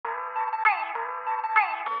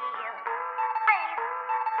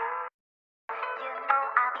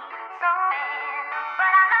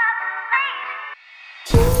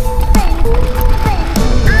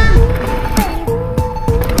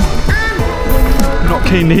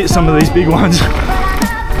keen to hit some of these big ones.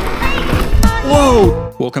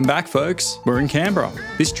 Whoa! Welcome back, folks. We're in Canberra.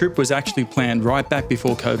 This trip was actually planned right back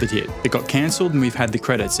before COVID hit. It got cancelled and we've had the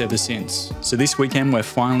credits ever since. So this weekend we're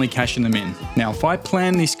finally cashing them in. Now, if I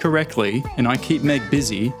plan this correctly and I keep Meg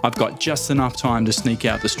busy, I've got just enough time to sneak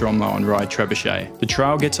out the Stromlo and ride Trebuchet. The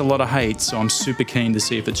trail gets a lot of hate, so I'm super keen to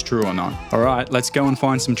see if it's true or not. All right, let's go and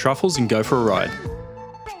find some truffles and go for a ride.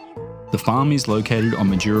 The farm is located on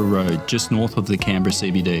Majura Road, just north of the Canberra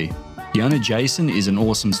CBD. The owner Jason is an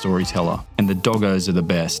awesome storyteller, and the doggos are the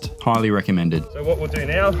best. Highly recommended. So what we'll do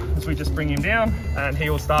now is we just bring him down and he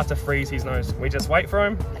will start to freeze his nose. We just wait for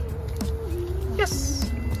him.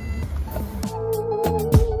 Yes!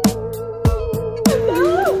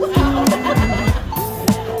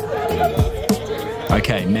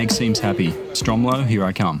 Okay, Meg seems happy. Stromlo, here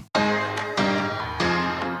I come.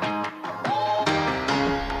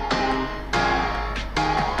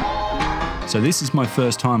 So this is my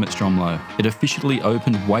first time at Stromlo. It officially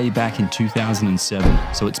opened way back in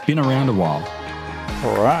 2007, so it's been around a while.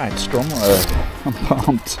 All right, Stromlo. I'm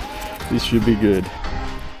pumped. This should be good.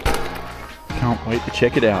 Can't wait to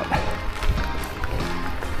check it out.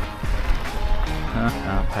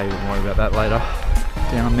 Pay and worry about that later.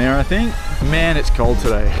 Down there, I think. Man, it's cold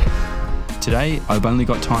today. Today, I've only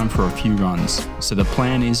got time for a few runs, so the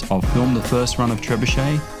plan is I'll film the first run of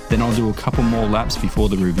Trebuchet, then I'll do a couple more laps before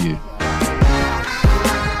the review.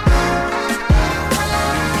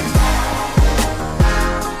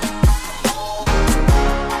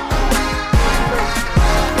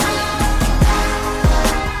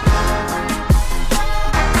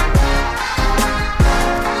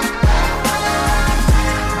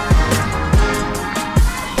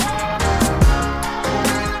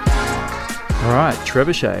 All right,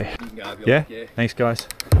 Trebuchet. Yeah? Thanks, guys.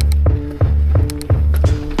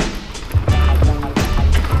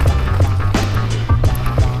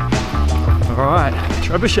 All right,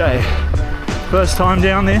 Trebuchet. First time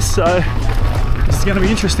down this, so this is going to be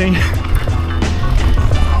interesting.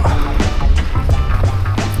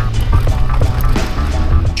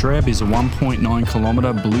 Treb is a 1.9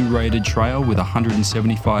 kilometre blue rated trail with a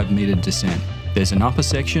 175 metre descent. There's an upper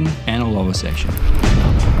section and a lower section.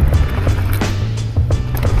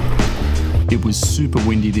 It was super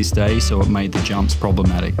windy this day, so it made the jumps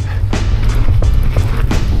problematic.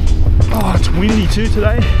 Oh, it's windy too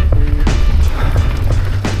today.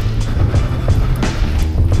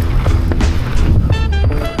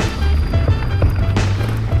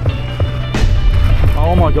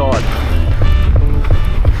 Oh my God.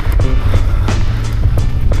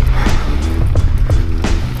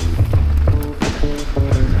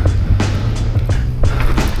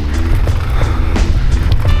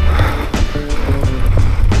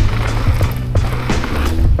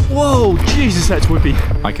 Whoa, Jesus, that's whippy.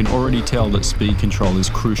 I can already tell that speed control is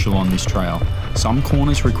crucial on this trail. Some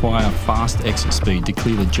corners require fast exit speed to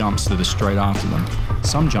clear the jumps that are straight after them.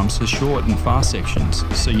 Some jumps are short and fast sections,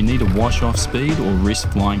 so you need to wash off speed or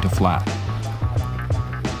risk flying to flat.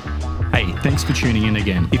 Hey, thanks for tuning in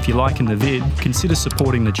again. If you're liking the vid, consider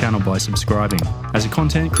supporting the channel by subscribing. As a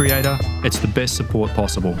content creator, it's the best support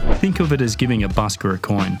possible. Think of it as giving a busker a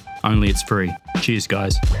coin, only it's free. Cheers,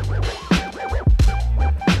 guys.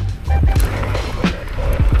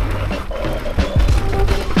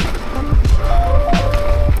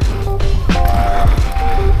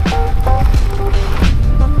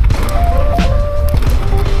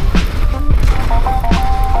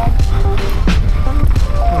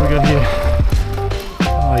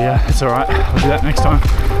 It's all right, I'll do that next time.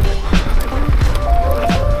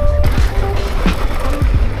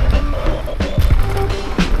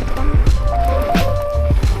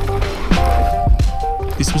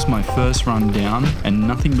 This was my first run down, and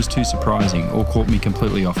nothing was too surprising or caught me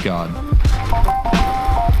completely off guard.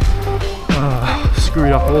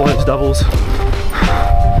 Screwed up all those doubles.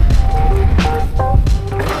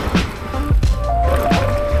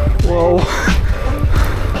 Whoa.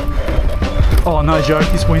 Oh, no joke,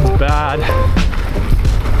 this wind's bad.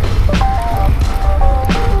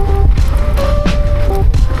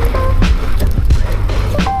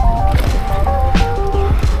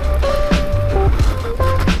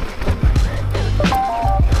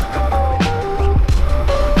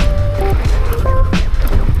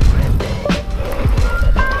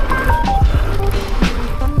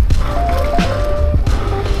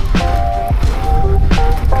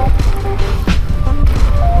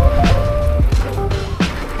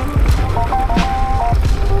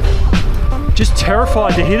 Just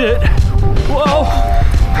terrified to hit it. Whoa!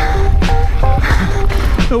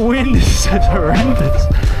 The wind is so horrendous.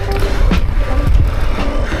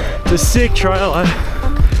 It's a sick trail.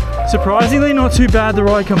 Surprisingly not too bad to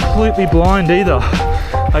ride completely blind either.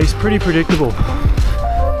 He's pretty predictable.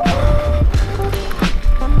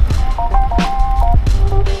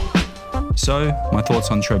 So, my thoughts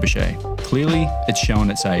on Trebuchet. Clearly, it's shown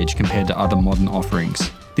its age compared to other modern offerings.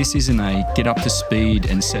 This isn't a get up to speed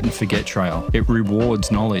and set and forget trail. It rewards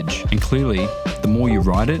knowledge, and clearly, the more you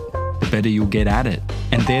ride it, the better you'll get at it.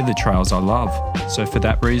 And they're the trails I love. So for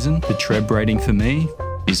that reason, the Treb rating for me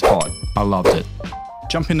is hot. I loved it.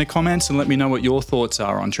 Jump in the comments and let me know what your thoughts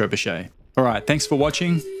are on Trebuchet. Alright, thanks for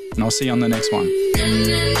watching, and I'll see you on the next one.